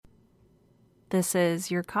This is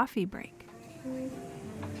your coffee break.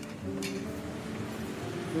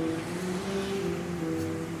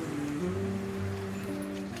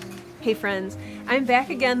 Hey friends, I'm back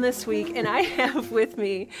again this week, and I have with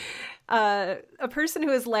me a person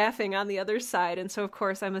who is laughing on the other side, and so of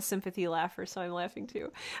course I'm a sympathy laugher, so I'm laughing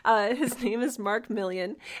too. His name is Mark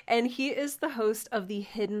Millien, and he is the host of the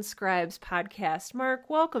Hidden Scribes podcast. Mark,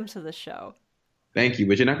 welcome to the show. Thank you,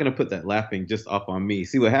 but you're not going to put that laughing just off on me.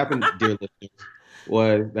 See, what happened, dear listeners,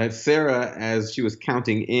 was that Sarah, as she was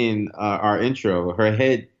counting in our intro, her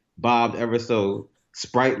head bobbed ever so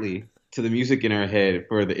sprightly to the music in her head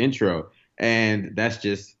for the intro, and that's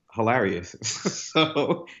just hilarious.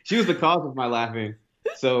 So she was the cause of my laughing.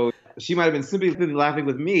 So she might have been simply laughing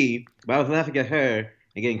with me, but I was laughing at her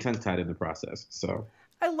and getting tongue-tied in the process. So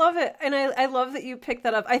I love it, and I love that you picked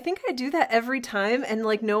that up. I think I do that every time, and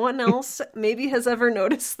like no one else maybe has ever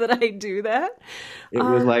noticed that I do that. It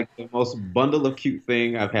was like the most bundle of cute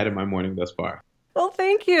thing I've had in my morning thus far. Well,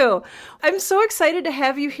 thank you. I'm so excited to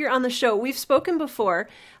have you here on the show. We've spoken before,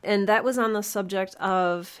 and that was on the subject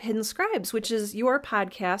of Hidden Scribes, which is your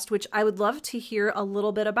podcast, which I would love to hear a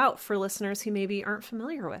little bit about for listeners who maybe aren't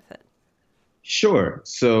familiar with it. Sure.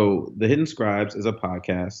 So The Hidden Scribes is a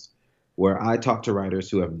podcast where I talk to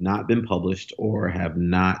writers who have not been published or have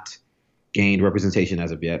not gained representation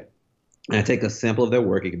as of yet. And I take a sample of their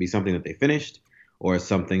work. It could be something that they finished or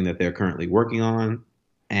something that they're currently working on,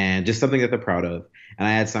 and just something that they're proud of. And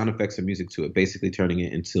I add sound effects and music to it, basically turning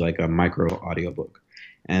it into like a micro audiobook.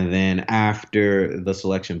 And then after the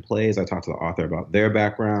selection plays, I talk to the author about their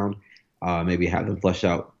background, maybe have them flesh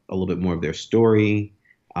out a little bit more of their story,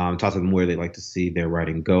 talk to them where they'd like to see their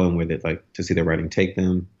writing go and where they'd like to see their writing take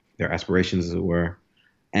them, their aspirations, as it were.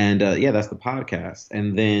 And yeah, that's the podcast.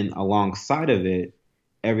 And then alongside of it,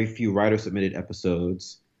 every few writer-submitted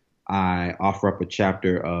episodes, I offer up a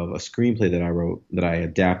chapter of a screenplay that I wrote that I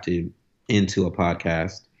adapted into a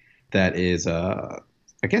podcast that is, I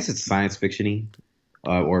guess it's science fiction-y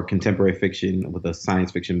or contemporary fiction with a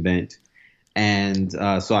science fiction bent. And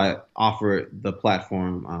so I offer the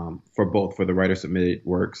platform for both, for the writer-submitted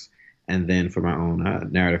works and then for my own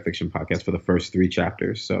narrative fiction podcast for the first 3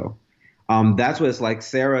 chapters. So that's what it's like.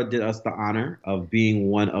 Sarah did us the honor of being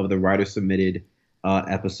one of the writer-submitted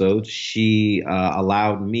episodes. She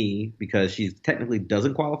allowed me, because she technically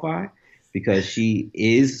doesn't qualify, because she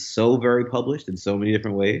is so very published in so many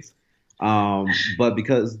different ways. But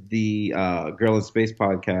because the Girl in Space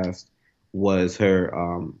podcast was her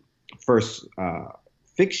first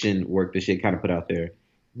fiction work that she had kind of put out there,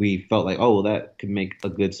 we felt like, oh, well, that could make a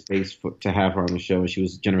good space to have her on the show. And she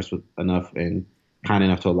was generous enough and kind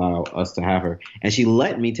enough to allow us to have her. And she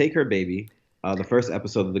let me take her baby, the first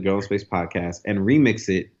episode of the Girl in Space podcast, and remix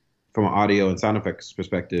it from an audio and sound effects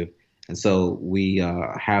perspective. And so we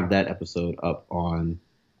have that episode up on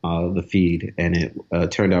the feed, and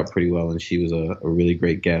it turned out pretty well. And she was a really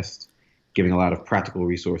great guest, giving a lot of practical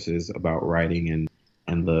resources about writing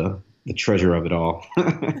and the treasure of it all.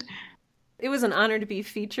 It was an honor to be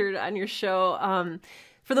featured on your show.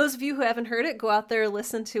 For those of you who haven't heard it, go out there,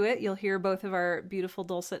 listen to it. You'll hear both of our beautiful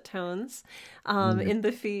dulcet tones in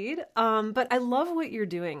the feed. But I love what you're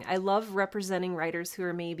doing. I love representing writers who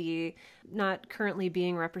are maybe not currently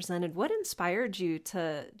being represented. What inspired you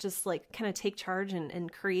to just like kind of take charge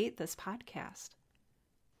and create this podcast?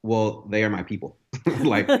 Well, they are my people.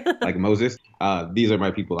 like Moses. These are my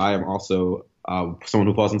people. I am also someone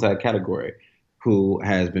who falls into that category, who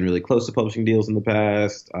has been really close to publishing deals in the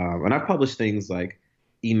past. And I've published things like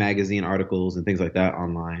e-magazine articles and things like that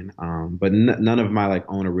online, but none of my like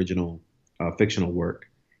own original fictional work.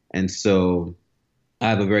 And so I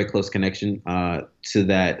have a very close connection to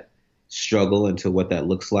that struggle and to what that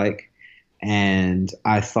looks like. And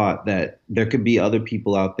I thought that there could be other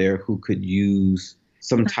people out there who could use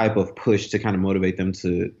some type of push to kind of motivate them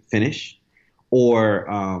to finish, or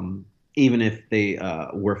even if they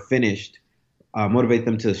were finished, motivate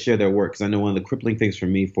them to share their work. Because I know one of the crippling things for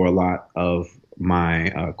me for a lot of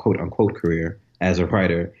my quote unquote career as a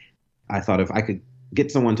writer, I thought if I could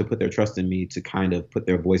get someone to put their trust in me to kind of put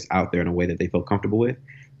their voice out there in a way that they feel comfortable with,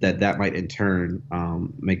 that might in turn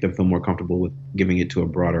make them feel more comfortable with giving it to a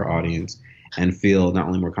broader audience and feel not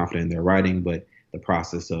only more confident in their writing, but the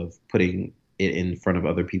process of putting it in front of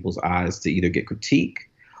other people's eyes to either get critique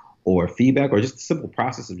or feedback, or just the simple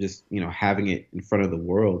process of just, having it in front of the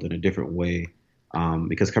world in a different way.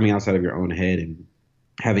 Because coming outside of your own head and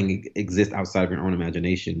having it exist outside of your own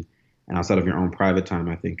imagination and outside of your own private time,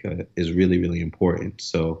 I think is really, really important.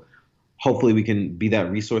 So hopefully we can be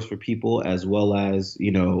that resource for people, as well as,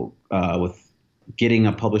 with getting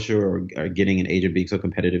a publisher or getting an agent being so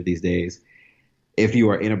competitive these days. If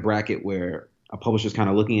you are in a bracket where a publisher's kind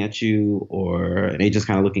of looking at you or an agent's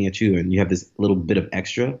kind of looking at you, and you have this little bit of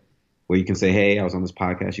extra where you can say, hey, I was on this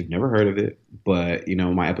podcast. You've never heard of it, but,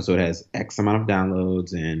 my episode has X amount of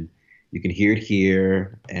downloads and you can hear it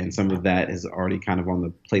here. And some of that is already kind of on the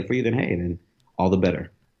plate for you. Then all the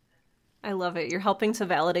better. I love it. You're helping to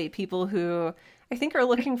validate people who I think are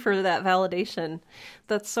looking for that validation.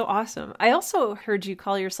 That's so awesome. I also heard you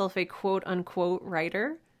call yourself a quote unquote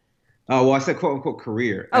writer. Oh, well, I said quote unquote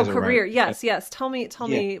career. Oh, career. Yes. Tell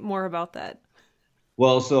me more about that.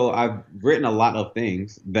 Well, so I've written a lot of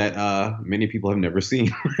things that many people have never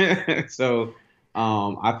seen. So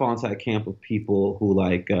I fall into that camp of people who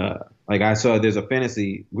I saw there's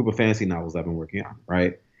a group of fantasy novels I've been working on,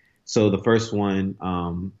 right? So the first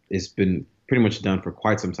one has been pretty much done for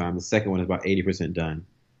quite some time. The second one is about 80% done.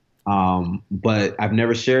 But I've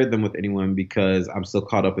never shared them with anyone because I'm still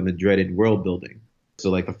caught up in the dreaded world building. So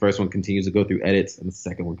like the first one continues to go through edits and the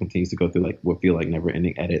second one continues to go through like what feel like never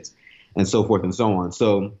ending edits and so forth and so on.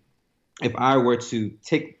 So if I were to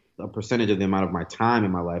take a percentage of the amount of my time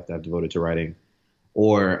in my life that I've devoted to writing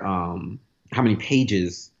or how many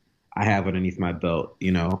pages I have underneath my belt,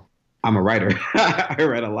 I'm a writer. I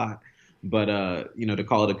write a lot. But, to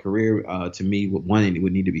call it a career, to me, one, it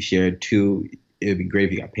would need to be shared. Two, it would be great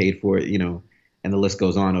if you got paid for it, and the list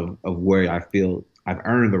goes on of where I feel I've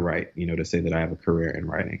earned the right, to say that I have a career in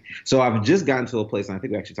writing. So I've just gotten to a place, and I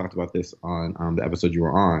think we actually talked about this on the episode you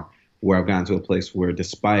were on, where I've gotten to a place where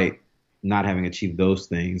despite not having achieved those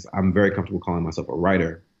things, I'm very comfortable calling myself a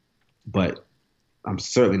writer. But I'm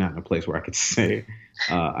certainly not in a place where I could say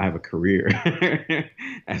I have a career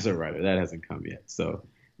as a writer. That hasn't come yet. So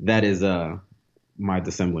that is my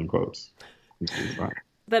dissembling quotes.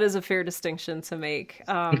 That is a fair distinction to make.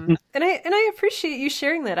 And I appreciate you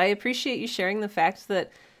sharing that. I appreciate you sharing the fact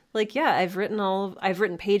that, I've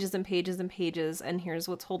written pages and pages and pages, and here's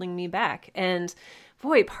what's holding me back. And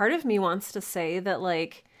boy, part of me wants to say that,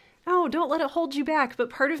 no, don't let it hold you back. But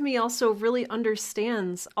part of me also really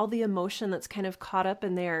understands all the emotion that's kind of caught up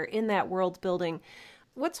in there, in that world building.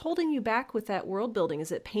 What's holding you back with that world building?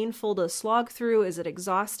 Is it painful to slog through? Is it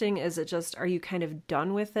exhausting? Is it just, are you kind of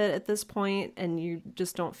done with it at this point and you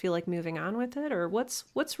just don't feel like moving on with it? Or what's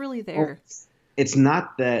really there? Well, it's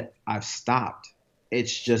not that I've stopped.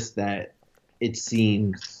 It's just that it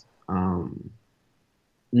seems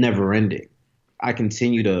never ending. I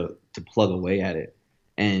continue to plug away at it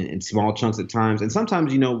and in small chunks at times. And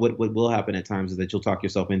sometimes, what will happen at times is that you'll talk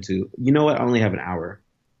yourself into, I only have an hour.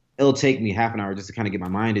 It'll take me half an hour just to kind of get my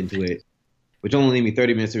mind into it, which only leave me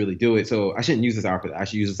 30 minutes to really do it. So I shouldn't use this hour for that. I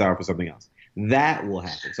should use this hour for something else. That will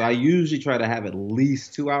happen. So I usually try to have at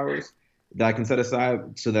least 2 hours that I can set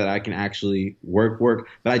aside so that I can actually work.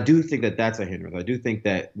 But I do think that that's a hindrance. I do think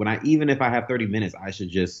that even if I have 30 minutes, I should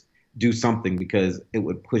just do something because it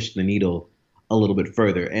would push the needle a little bit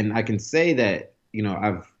further. And I can say that,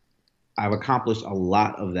 I've accomplished a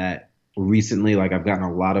lot of that recently. Like I've gotten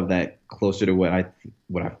a lot of that closer to what I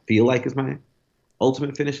feel like is my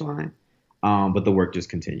ultimate finish line. But the work just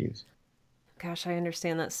continues. Gosh, I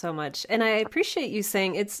understand that so much. And I appreciate you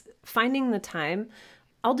saying it's finding the time.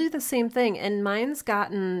 I'll do the same thing. And mine's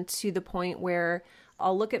gotten to the point where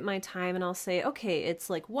I'll look at my time and I'll say, okay, it's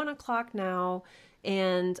 1:00 now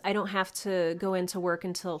and I don't have to go into work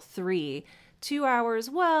until 3. 2 hours.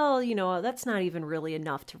 Well, that's not even really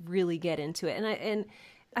enough to really get into it. And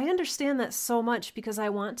I understand that so much because I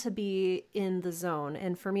want to be in the zone.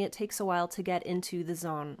 And for me, it takes a while to get into the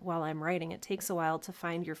zone while I'm writing. It takes a while to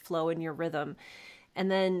find your flow and your rhythm.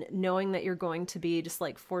 And then knowing that you're going to be just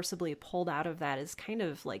forcibly pulled out of that is kind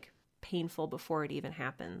of painful before it even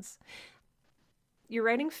happens. You're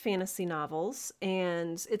writing fantasy novels,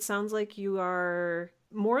 and it sounds like you are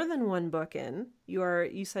more than one book in.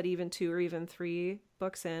 You said even 2 or even 3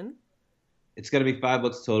 books in. It's going to be 5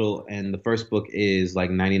 books total, and the first book is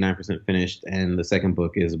 99% finished, and the second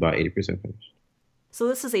book is about 80% finished. So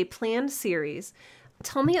this is a planned series.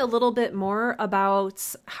 Tell me a little bit more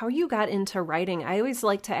about how you got into writing. I always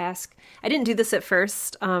like to ask, I didn't do this at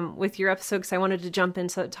first with your episode because I wanted to jump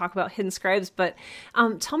into talk about Hidden Scribes, but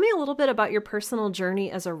tell me a little bit about your personal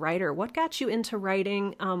journey as a writer. What got you into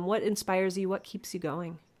writing? What inspires you? What keeps you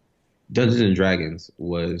going? Dungeons and Dragons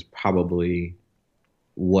was probably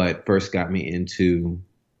what first got me into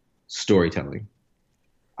storytelling.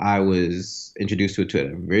 I was introduced to it at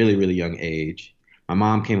a really, really young age. My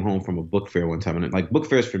mom came home from a book fair one time, and book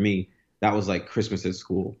fairs for me, that was like Christmas at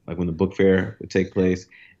school. When the book fair would take place,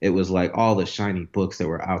 it was all the shiny books that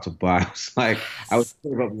were out to buy. It was I would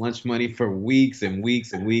save up lunch money for weeks and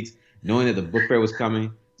weeks and weeks, knowing that the book fair was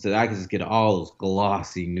coming, so that I could just get all those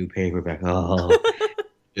glossy new paperback. Oh,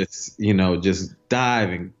 just, just dive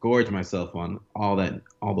and gorge myself on all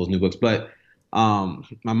those new books. But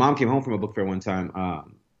my mom came home from a book fair one time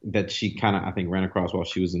that she kind of, I think, ran across while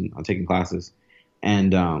she was taking classes.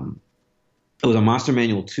 And it was a Monster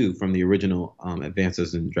Manual 2 from the original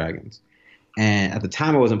Adventures in Dragons. And at the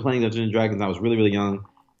time, I wasn't playing Dungeons and Dragons. I was really, really young.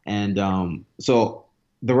 And so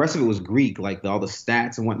the rest of it was Greek, like all the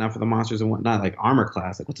stats and whatnot for the monsters and whatnot, like armor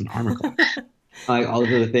class. Like, what's an armor class? Like all of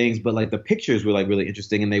the other things. But like the pictures were like really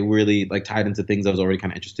interesting, and they really like tied into things I was already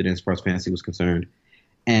kind of interested in as far as fantasy was concerned.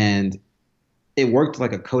 And it worked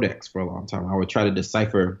like a codex for a long time. I would try to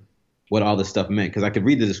decipher what all this stuff meant, because I could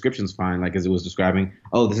read the descriptions fine, like as it was describing,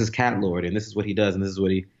 oh, this is Cat Lord, and this is what he does, and this is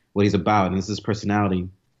what he's about, and this is his personality.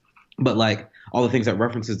 But like all the things that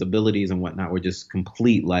references abilities and whatnot were just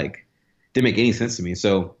complete, like didn't make any sense to me.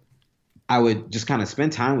 So I would just kind of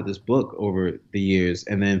spend time with this book over the years,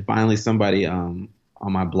 and then finally somebody on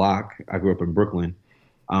my block, I grew up in Brooklyn,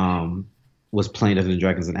 was playing Dungeons and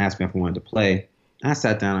Dragons and asked me if I wanted to play. I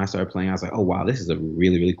sat down and I started playing. I was like, oh, wow, this is a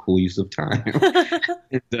really, really cool use of time.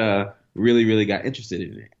 And really, really got interested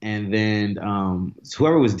in it. And then so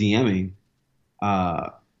whoever was DMing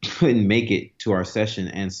couldn't make it to our session.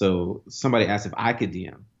 And so somebody asked if I could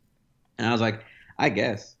DM. And I was like, I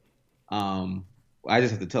guess. I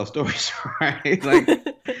just have to tell stories, right? Like,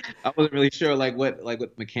 I wasn't really sure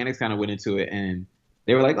what mechanics kind of went into it. And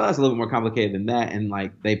they were like, oh, it's a little bit more complicated than that. And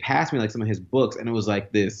like they passed me like some of his books, and it was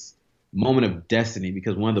like this moment of destiny,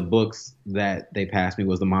 because one of the books that they passed me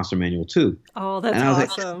was the Monster Manual 2. Oh, that's and I was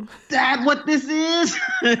awesome. Like, is that what this is?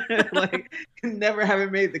 Like, never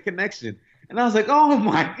having made the connection. And I was like, oh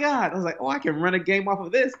my God. I was like, oh, I can run a game off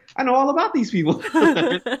of this. I know all about these people.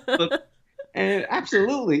 And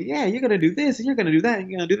absolutely, yeah, you're gonna do this, and you're gonna do that,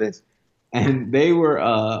 and you're gonna do this. And they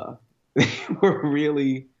were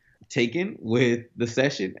really taken with the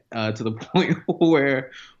session to the point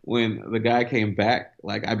where when the guy came back,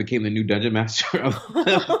 like I became the new dungeon master of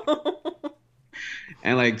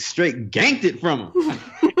and like straight ganked it from him.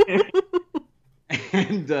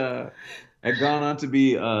 And I'd gone on to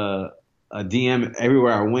be a DM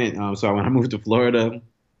everywhere I went. So when I moved to Florida,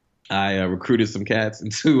 I recruited some cats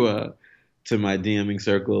into to my DMing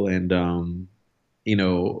circle, and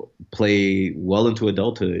play well into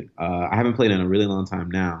adulthood. I haven't played in a really long time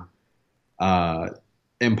now.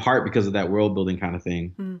 In part because of that world building kind of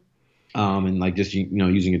thing. And like just,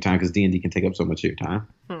 using your time, because D&D can take up so much of your time.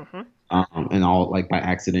 And all like by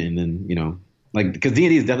accident. And then, like, because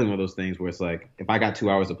D&D is definitely one of those things where it's like, if I got 2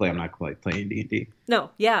 hours to play, I'm not like playing D&D. No.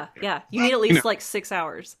 Yeah. You need at least like 6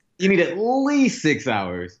 hours. You need at least 6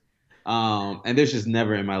 hours. And there's just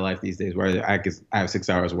never in my life these days where I have 6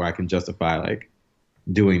 hours where I can justify like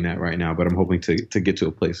doing that right now. But I'm hoping to get to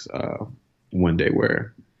a place one day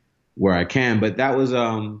where I can. But that was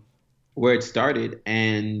where it started,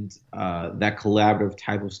 and that collaborative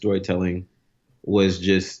type of storytelling was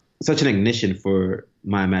just such an ignition for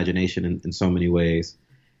my imagination in so many ways.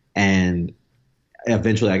 And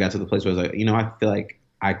eventually I got to the place where I was like, I feel like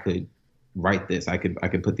I could write this. I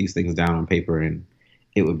could put these things down on paper, and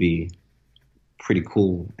it would be pretty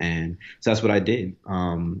cool. And so that's what I did.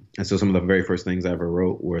 And so some of the very first things I ever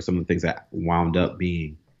wrote were some of the things that wound up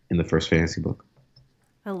being in the first fantasy book.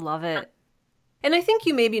 I love it. And I think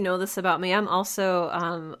you maybe know this about me. I'm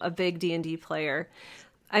also a big D&D player.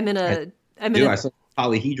 I saw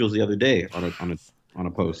polyhedrals the other day on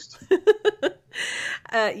a post.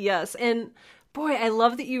 Yes, and boy, I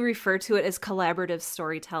love that you refer to it as collaborative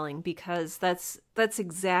storytelling, because that's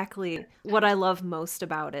exactly what I love most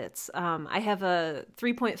about it. I have a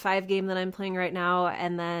 3.5 game that I'm playing right now,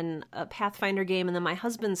 and then a Pathfinder game, and then my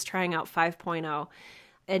husband's trying out 5.0,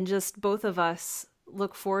 and just both of us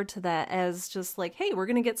look forward to that as just like, hey, we're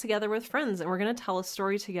going to get together with friends and we're going to tell a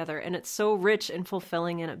story together. And it's so rich and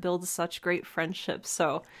fulfilling, and it builds such great friendships.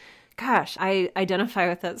 So gosh, I identify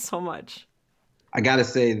with that so much. I got to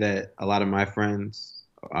say that a lot of my friends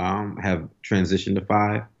have transitioned to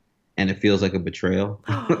 5, and it feels like a betrayal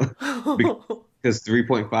because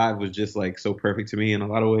 3.5 was just like so perfect to me in a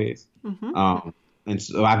lot of ways. And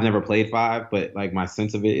so I've never played 5, but like my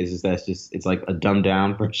sense of it is just it's like a dumbed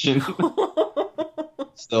down version.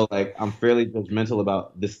 So like I'm fairly judgmental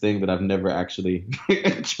about this thing that I've never actually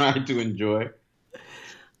tried to enjoy.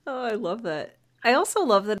 Oh, I love that. I also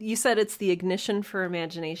love that you said it's the ignition for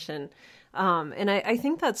imagination. And I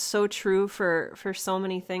think that's so true for so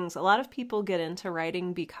many things. A lot of people get into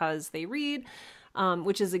writing because they read,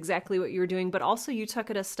 which is exactly what you were doing. But also you took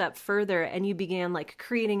it a step further and you began like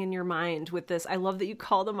creating in your mind with this. I love that you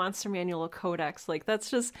call the Monster Manual a codex. Like that's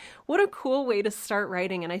just what a cool way to start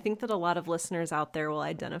writing. And I think that a lot of listeners out there will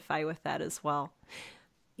identify with that as well.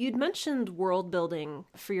 You'd mentioned world building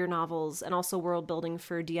for your novels and also world building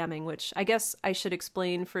for DMing, which I guess I should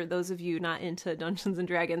explain for those of you not into Dungeons and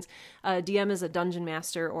Dragons. DM is a dungeon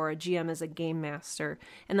master or a GM is a game master.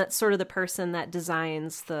 And that's sort of the person that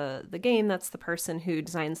designs the game. That's the person who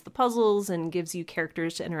designs the puzzles and gives you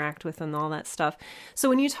characters to interact with and all that stuff. So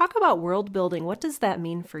when you talk about world building, what does that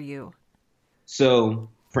mean for you? So,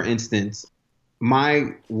 for instance,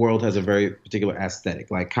 my world has a very particular aesthetic,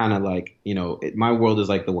 like kind of like, my world is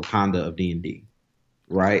like the Wakanda of D&D,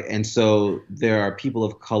 right? And so there are people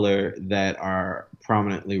of color that are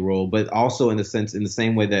prominently rolled, but also in the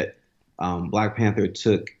same way that Black Panther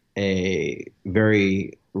took a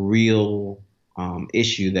very real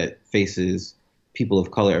issue that faces people of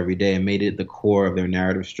color every day and made it the core of their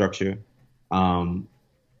narrative structure.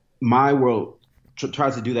 My world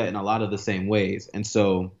tries to do that in a lot of the same ways. And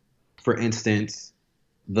so, for instance,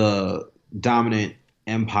 the dominant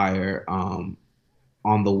empire on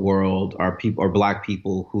the world are Black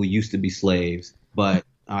people who used to be slaves, but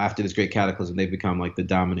after this great cataclysm, they've become like the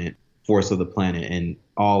dominant force of the planet, and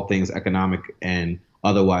all things economic and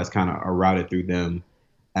otherwise kind of are routed through them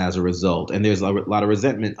as a result. And there's a lot of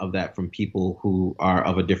resentment of that from people who are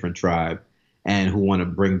of a different tribe and who want to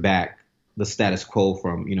bring back the status quo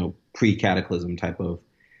from, pre-cataclysm type of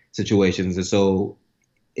situations. And so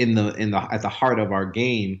at the heart of our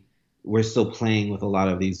game, we're still playing with a lot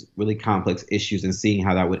of these really complex issues and seeing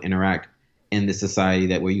how that would interact in this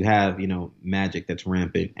society where you have, magic that's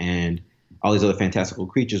rampant and all these other fantastical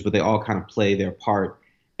creatures, but they all kind of play their part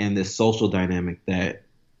in this social dynamic that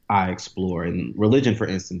I explore. And religion, for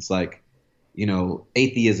instance,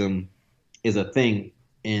 atheism is a thing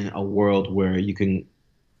in a world where you can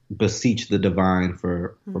beseech the divine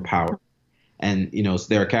for power. And, so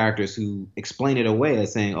there are characters who explain it away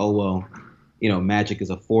as saying, oh, well, magic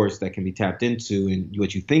is a force that can be tapped into. And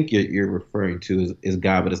what you think you're referring to is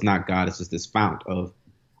God, but it's not God. It's just this fount of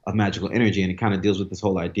magical energy. And it kind of deals with this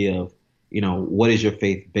whole idea of, what is your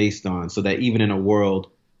faith based on? So that even in a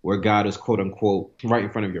world where God is, quote unquote, right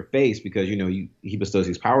in front of your face because, he bestows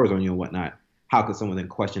these powers on you and whatnot, how could someone then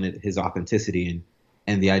question his authenticity?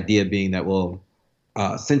 And the idea being that, well,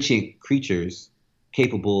 sentient creatures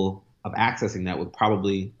capable of accessing that would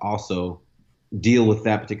probably also deal with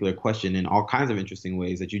that particular question in all kinds of interesting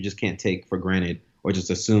ways that you just can't take for granted or just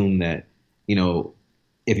assume that,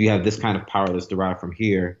 if you have this kind of power that's derived from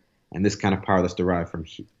here and this kind of power that's derived from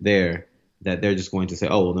there, that they're just going to say,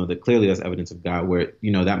 oh, well, no, that clearly that's evidence of God, where,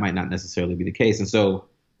 that might not necessarily be the case. And so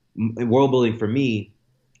world building for me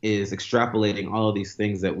is extrapolating all of these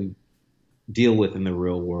things that we deal with in the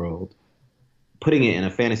real world, putting it in a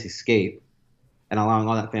fantasy scape and allowing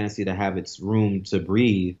all that fantasy to have its room to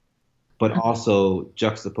breathe, but also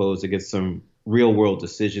juxtaposed against some real world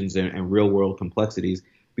decisions and real world complexities,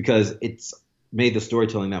 because it's made the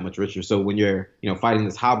storytelling that much richer. So when you're, fighting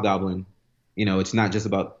this hobgoblin, it's not just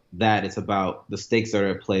about that. It's about the stakes that are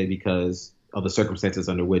at play because of the circumstances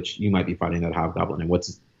under which you might be fighting that hobgoblin, and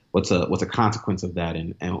what's a consequence of that,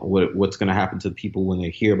 and what's going to happen to people when they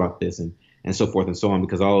hear about this, and so forth and so on,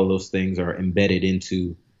 because all of those things are embedded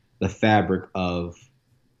into the fabric of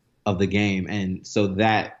the game. And so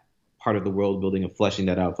that part of the world building of fleshing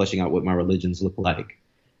out what my religions look like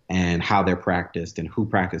and how they're practiced and who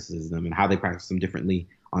practices them and how they practice them differently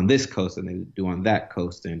on this coast than they do on that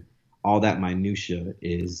coast, and all that minutia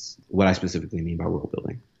is what I specifically mean by world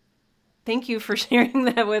building. Thank you for sharing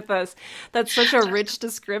that with us. That's such a rich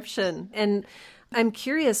description. And I'm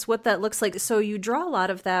curious what that looks like. So you draw a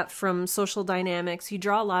lot of that from social dynamics. You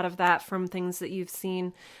draw a lot of that from things that you've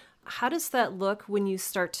seen. How does that look when you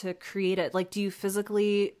start to create it? Like, do you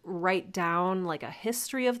physically write down like a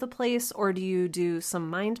history of the place, or do you do some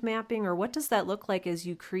mind mapping, or what does that look like as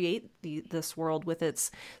you create this world with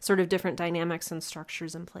its sort of different dynamics and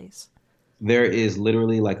structures in place? There is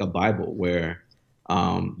literally like a Bible where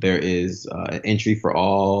there is an entry for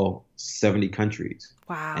all 70 countries.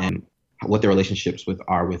 Wow. And what their relationships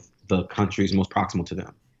are with the countries most proximal to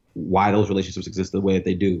them, why those relationships exist the way that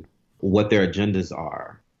they do, what their agendas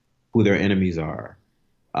are, who their enemies are,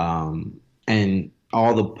 and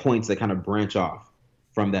all the points that kind of branch off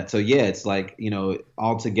from that. So yeah, it's like,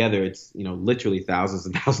 all together, it's, literally thousands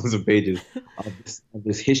and thousands of pages of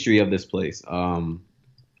this history of this place.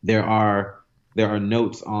 There are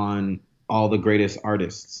notes on all the greatest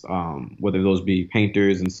artists, whether those be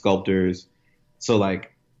painters and sculptors. So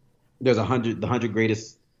like there's the 100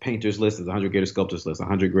 greatest painters list, there's 100 greatest sculptors list,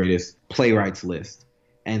 100 greatest playwrights list.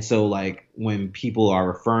 And so like when people are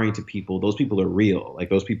referring to people, those people are real.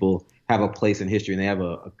 Like those people have a place in history and they have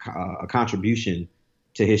a contribution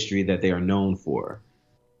to history that they are known for.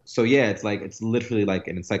 So yeah, it's literally like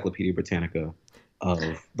an Encyclopedia Britannica of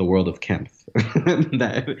the world of Kempf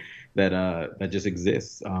that just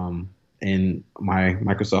exists in my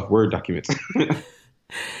Microsoft Word documents.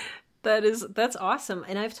 That's awesome.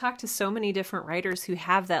 And I've talked to so many different writers who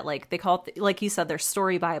have that, like they call it, like you said, their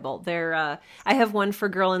story Bible. I have one for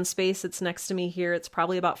Girl in Space. It's next to me here. It's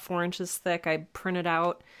probably about 4 inches thick. I printed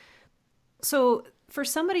out. So for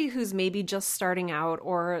somebody who's maybe just starting out,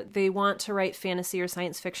 or they want to write fantasy or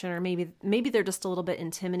science fiction, or maybe they're just a little bit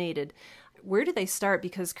intimidated, where do they start?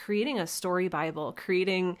 Because creating a story Bible,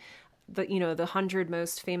 creating the 100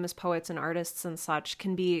 most famous poets and artists and such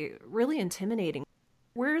can be really intimidating.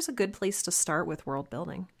 Where's a good place to start with world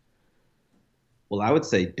building? Well, I would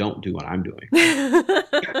say don't do what I'm doing.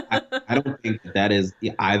 I don't think that is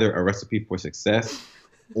either a recipe for success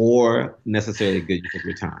or necessarily a good use of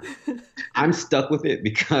your time. I'm stuck with it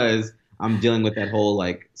because I'm dealing with that whole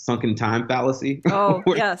like sunken time fallacy. Oh,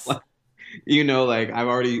 yes. Like I've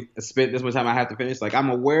already spent this much time, I have to finish. Like I'm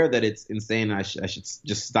aware that it's insane. I should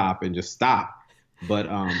just stop. But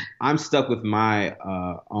I'm stuck with my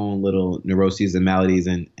own little neuroses and maladies.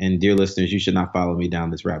 And dear listeners, you should not follow me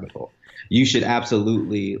down this rabbit hole. You should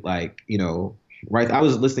absolutely right. I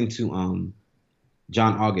was listening to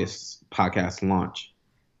John August's podcast Launch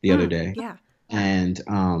the other day. Yeah. And,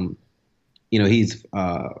 he's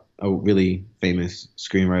a really famous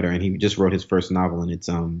screenwriter, and he just wrote his first novel, and it's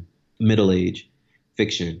middle-age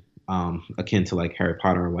fiction, akin to like Harry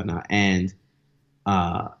Potter or whatnot. And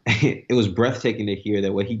it was breathtaking to hear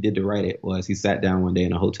that what he did to write it was he sat down one day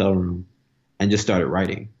in a hotel room and just started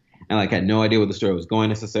writing, and like had no idea where the story was going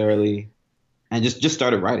necessarily, and just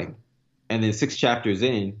started writing. And then 6 chapters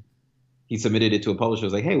in, he submitted it to a publisher.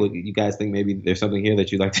 Was like, hey, well, you guys think maybe there's something here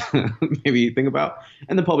that you'd like to maybe think about?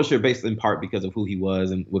 And the publisher, based in part because of who he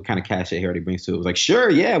was and what kind of cachet he already brings to it, was like, sure,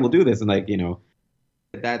 yeah, we'll do this. And like,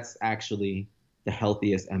 that's actually the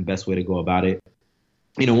healthiest and best way to go about it.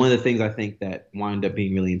 One of the things I think that wind up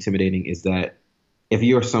being really intimidating is that if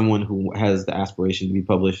you're someone who has the aspiration to be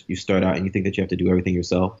published, you start out and you think that you have to do everything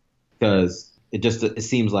yourself, because it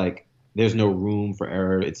seems like there's no room for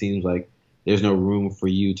error. It seems like there's no room for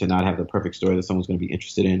you to not have the perfect story that someone's going to be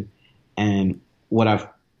interested in. And what I've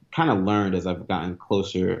kind of learned as I've gotten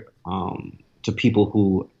closer to people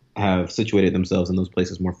who have situated themselves in those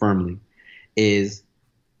places more firmly is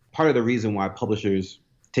part of the reason why publishers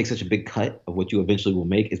take such a big cut of what you eventually will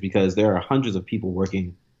make is because there are hundreds of people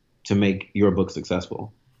working to make your book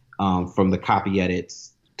successful, from the copy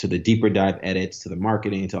edits to the deeper dive edits to the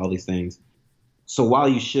marketing to all these things. So while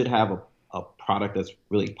you should have a product that's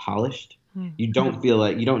really polished, you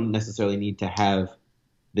don't necessarily need to have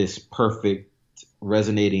this perfect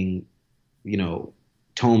resonating,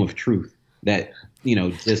 tome of truth that,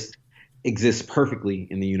 just exists perfectly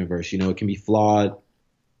in the universe. It can be flawed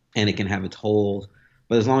and it can have its holes.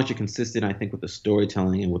 But as long as you're consistent, I think, with the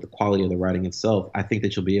storytelling and with the quality of the writing itself, I think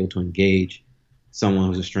that you'll be able to engage someone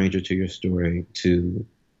who's a stranger to your story to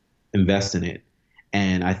invest in it.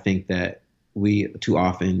 And I think that we too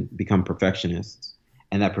often become perfectionists,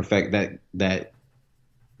 and that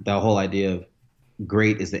whole idea of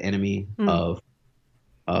great is the enemy of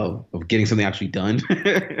getting something actually done.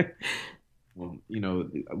 Well,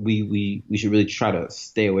 we should really try to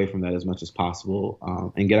stay away from that as much as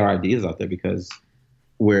possible, and get our ideas out there, because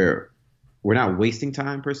we're not wasting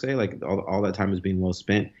time per se. Like all that time is being well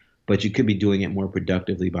spent, but you could be doing it more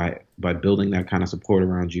productively by building that kind of support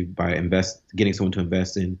around you, by getting someone to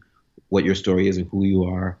invest in what your story is and who you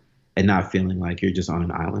are, and not feeling like you're just on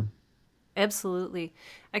an island. Absolutely.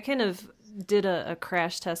 I kind of did a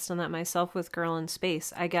crash test on that myself with Girl in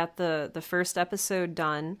Space. I got the first episode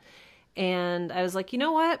done, and I was like, you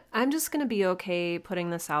know what? I'm just going to be okay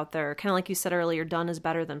putting this out there. Kind of like you said earlier, done is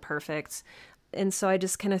better than perfect. And so I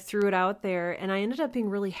just kind of threw it out there, and I ended up being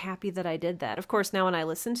really happy that I did that. Of course, now when I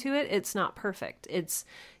listen to it, it's not perfect. It's,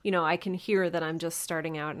 I can hear that I'm just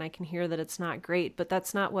starting out, and I can hear that it's not great, but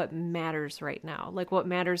that's not what matters right now. Like, what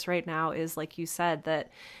matters right now is, like you said, that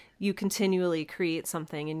you continually create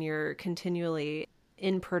something, and you're continually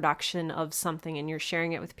in production of something, and you're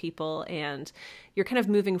sharing it with people, and you're kind of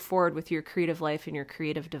moving forward with your creative life and your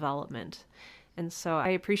creative development. And so I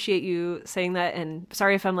appreciate you saying that, and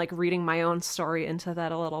sorry if I'm like reading my own story into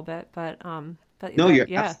that a little bit, but no, you're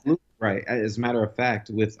absolutely right. As a matter of fact,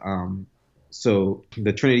 with so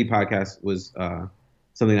the Trinity podcast was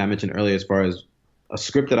something I mentioned earlier, as far as a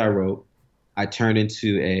script that I wrote, I turned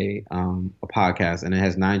into a podcast, and it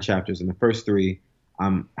has 9 chapters, and the first 3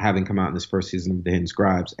 I'm having come out in this first season of The Hidden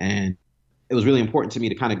Scribes, and it was really important to me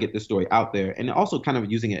to kind of get this story out there, and also kind of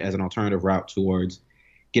using it as an alternative route towards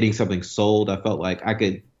getting something sold. I felt like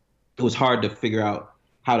it was hard to figure out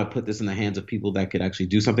how to put this in the hands of people that could actually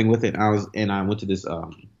do something with it. I went to this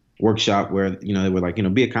workshop where, they were like,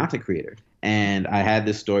 be a content creator. And I had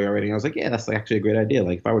this story already. And I was like, yeah, that's actually a great idea.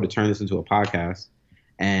 Like if I were to turn this into a podcast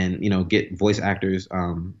and, get voice actors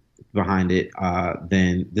behind it,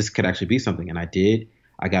 then this could actually be something. And I did.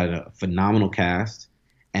 I got a phenomenal cast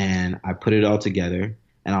and I put it all together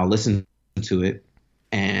and I'll listen to it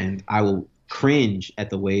and I will cringe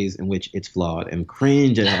at the ways in which it's flawed and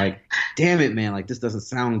cringe at like, damn it, man, like this doesn't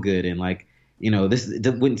sound good. And like, this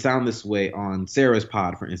wouldn't sound this way on Sarah's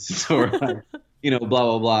pod, for instance, or like, blah,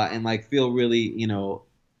 blah, blah. And like feel really,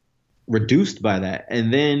 reduced by that.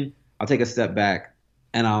 And then I'll take a step back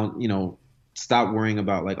and I'll, stop worrying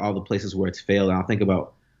about like all the places where it's failed. And I'll think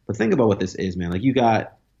about what this is, man. Like you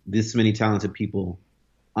got this many talented people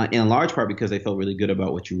in large part because they felt really good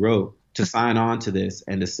about what you wrote to sign on to this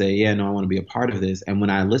and to say, yeah, no, I want to be a part of this. And when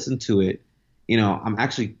I listen to it, I'm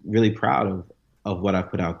actually really proud of what I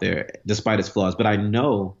put out there despite its flaws. But I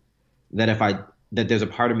know that that there's a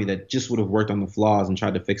part of me that just would have worked on the flaws and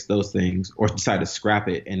tried to fix those things or decided to scrap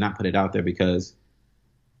it and not put it out there because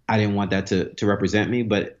I didn't want that to represent me.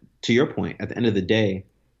 But to your point, at the end of the day,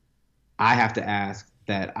 I have to ask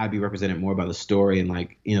that I be represented more by the story and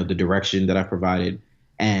like, the direction that I provided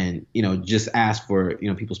and, just ask for,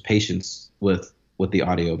 people's patience with the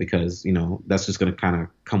audio because, that's just going to kind of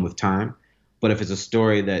come with time. But if it's a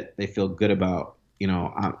story that they feel good about,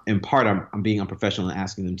 in part, I'm being unprofessional and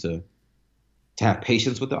asking them to have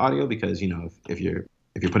patience with the audio because, if you're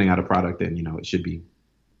putting out a product, then, it should be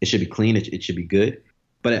clean. It should be good.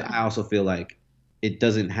 But I also feel like it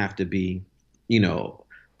doesn't have to be,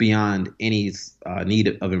 beyond any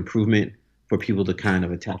need of improvement for people to kind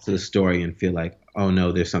of attach to the story and feel like, oh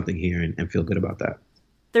no, there's something here and feel good about that.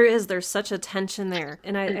 There's such a tension there.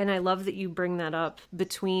 And I love that you bring that up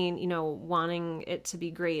between, wanting it to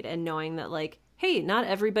be great and knowing that like, hey, not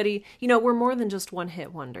everybody, we're more than just one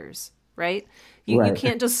hit wonders, right? You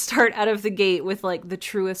can't just start out of the gate with like the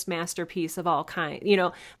truest masterpiece of all kind.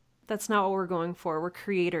 That's not what we're going for. We're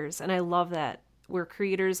creators. And I love that. We're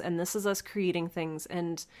creators and this is us creating things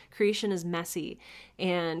and creation is messy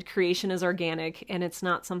and creation is organic and it's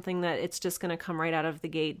not something that it's just going to come right out of the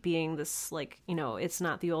gate being this like, it's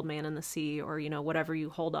not the old man in the sea or, whatever you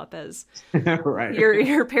hold up as right.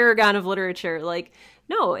 your paragon of literature. Like,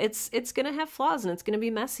 no, it's going to have flaws and it's going to be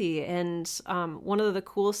messy. And one of the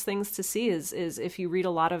coolest things to see is if you read a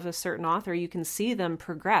lot of a certain author, you can see them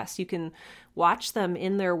progress. You can watch them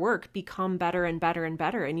in their work become better and better and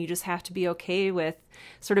better. And you just have to be okay with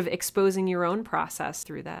sort of exposing your own process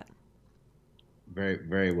through that. Very,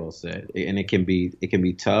 very well said. And it can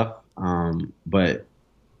be tough. But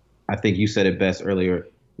I think you said it best earlier,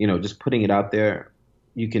 just putting it out there,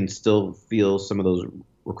 you can still feel some of those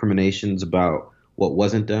recriminations about what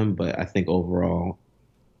wasn't done. But I think overall,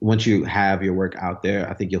 once you have your work out there,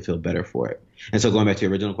 I think you'll feel better for it. And so going back to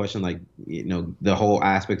your original question, like, the whole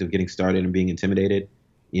aspect of getting started and being intimidated,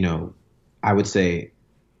 I would say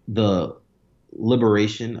the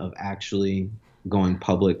liberation of actually going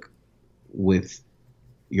public with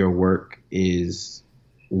your work is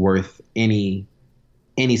worth any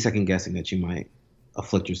second guessing that you might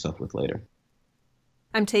afflict yourself with later.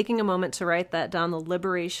 I'm taking a moment to write that down, the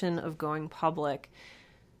liberation of going public.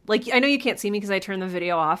 Like, I know you can't see me because I turned the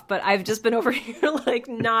video off, but I've just been over here like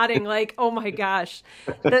nodding like, oh my gosh,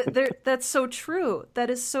 that's so true. That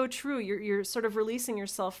is so true. You're sort of releasing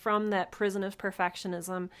yourself from that prison of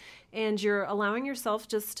perfectionism and you're allowing yourself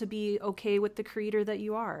just to be okay with the creator that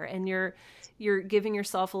you are. And you're giving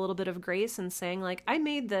yourself a little bit of grace and saying like, I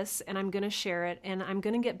made this and I'm going to share it and I'm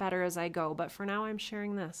going to get better as I go. But for now I'm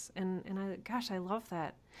sharing this. And I love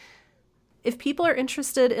that. If people are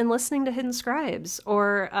interested in listening to Hidden Scribes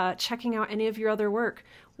or checking out any of your other work,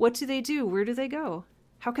 what do they do? Where do they go?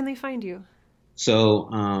 How can they find you? So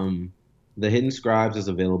the Hidden Scribes is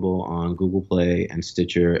available on Google Play and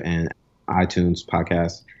Stitcher and iTunes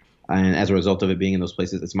podcasts. And as a result of it being in those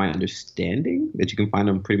places, it's my understanding that you can find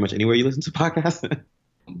them pretty much anywhere you listen to podcasts.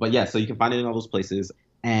 But yeah, so you can find it in all those places.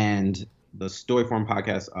 And the Storyform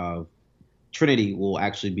podcast of Trinity will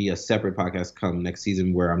actually be a separate podcast come next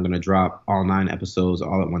season where I'm going to drop all 9 episodes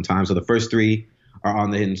all at one time. So the first 3 are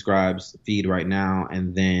on the Hidden Scribes feed right now.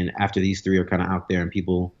 And then after these 3 are kind of out there and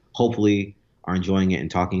people hopefully are enjoying it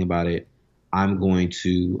and talking about it, I'm going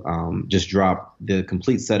to just drop the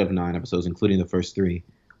complete set of 9 episodes, including the first 3,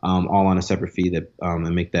 all on a separate feed that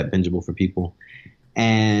and make that bingeable for people.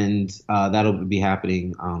 And that'll be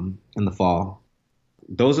happening in the fall.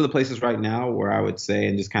 Those are the places right now where I would say,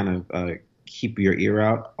 and just kind of keep your ear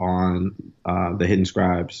out on the Hidden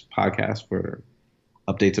Scribes podcast for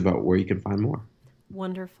updates about where you can find more.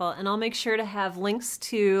 Wonderful. And I'll make sure to have links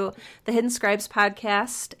to the Hidden Scribes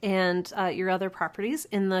podcast and your other properties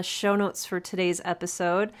in the show notes for today's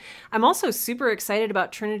episode. I'm also super excited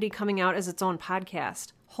about Trinity coming out as its own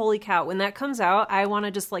podcast. Holy cow. When that comes out, I want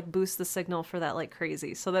to just like boost the signal for that like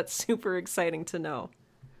crazy. So that's super exciting to know.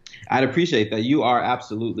 I'd appreciate that. You are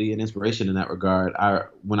absolutely an inspiration in that regard.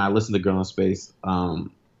 When I listened to Girl in Space,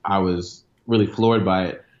 I was really floored by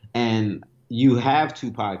it. And you have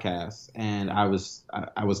 2 podcasts, and I was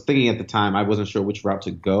thinking at the time, I wasn't sure which route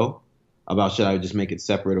to go about should I just make it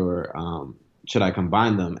separate or should I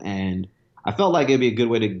combine them? And I felt like it'd be a good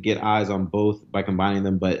way to get eyes on both by combining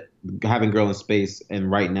them, but having Girl in Space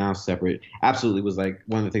and Right Now separate absolutely was like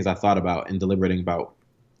one of the things I thought about and deliberating about.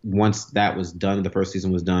 Once that was done, the first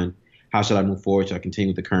season was done, how should I move forward? Should I continue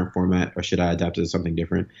with the current format or should I adapt it to something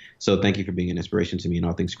different? So thank you for being an inspiration to me in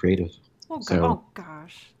all things creative. Oh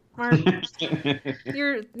gosh. Mark,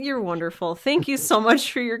 you're wonderful. Thank you so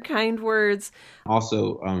much for your kind words.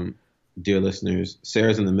 Also, dear listeners,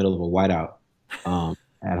 Sarah's in the middle of a whiteout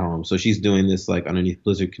at home. So she's doing this like underneath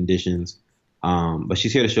blizzard conditions. But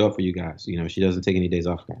she's here to show up for you guys. You know, she doesn't take any days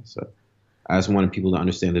off, guys. So I just wanted people to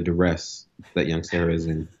understand the duress that young Sarah is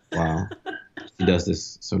in while she does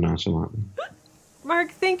this so nonchalantly.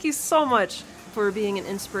 Mark, thank you so much for being an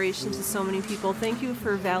inspiration to so many people. Thank you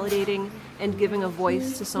for validating and giving a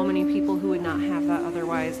voice to so many people who would not have that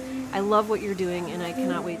otherwise. I love what you're doing, and I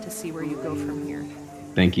cannot wait to see where you go from here.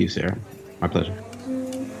 Thank you, Sarah. My pleasure.